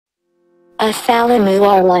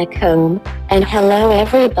Assalamualaikum, and hello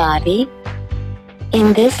everybody.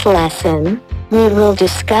 In this lesson, we will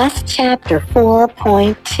discuss Chapter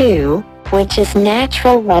 4.2, which is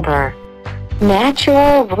natural rubber.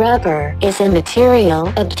 Natural rubber is a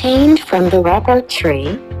material obtained from the rubber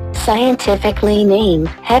tree, scientifically named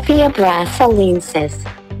Hevea brasiliensis.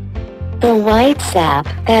 The white sap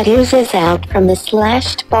that oozes out from the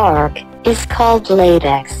slashed bark is called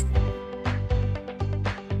latex.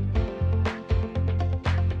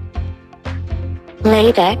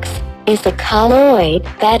 Latex is a colloid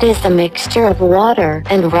that is a mixture of water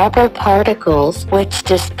and rubber particles which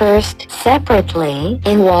dispersed separately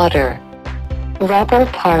in water. Rubber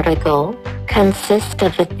particle consists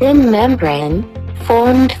of a thin membrane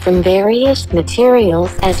formed from various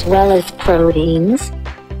materials as well as proteins.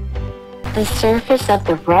 The surface of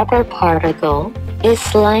the rubber particle is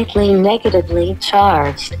slightly negatively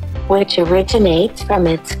charged, which originates from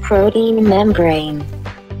its protein membrane.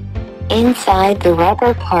 Inside the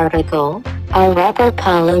rubber particle are rubber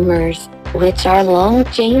polymers, which are long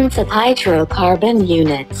chains of hydrocarbon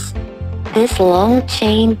units. This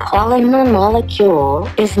long-chain polymer molecule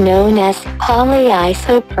is known as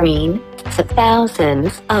polyisoprene, so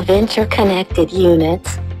thousands of interconnected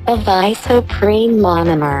units of isoprene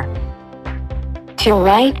monomer. To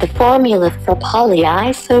write the formula for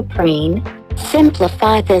polyisoprene,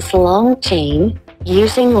 simplify this long chain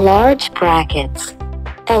using large brackets.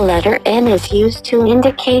 The letter N is used to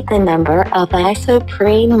indicate the number of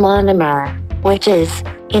isoprene monomer, which is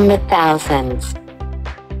in the thousands.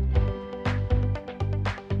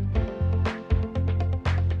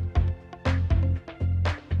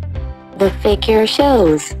 The figure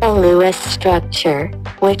shows a Lewis structure,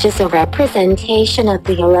 which is a representation of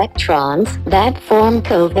the electrons that form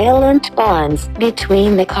covalent bonds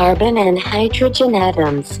between the carbon and hydrogen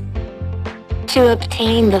atoms. To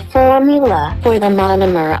obtain the formula for the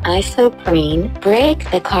monomer isoprene, break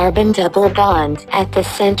the carbon double bond at the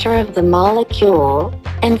center of the molecule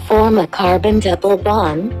and form a carbon double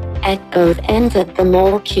bond at both ends of the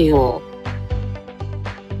molecule.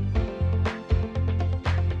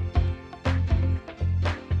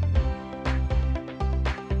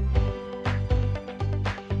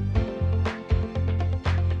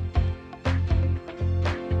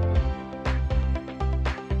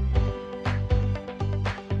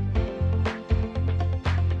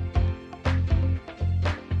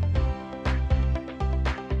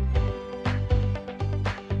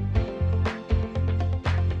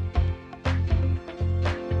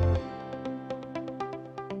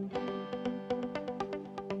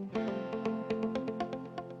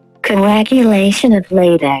 Coagulation of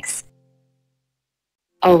latex.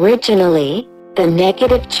 Originally, the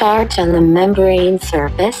negative charge on the membrane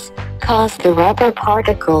surface caused the rubber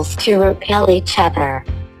particles to repel each other.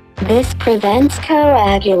 This prevents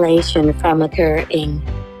coagulation from occurring.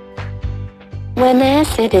 When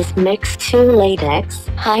acid is mixed to latex,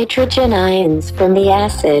 hydrogen ions from the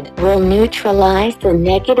acid will neutralize the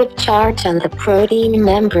negative charge on the protein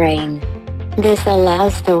membrane. This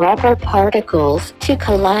allows the rubber particles to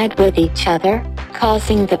collide with each other,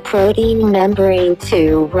 causing the protein membrane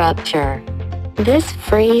to rupture. This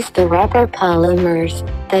frees the rubber polymers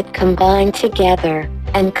that combine together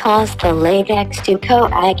and cause the latex to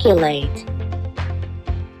coagulate.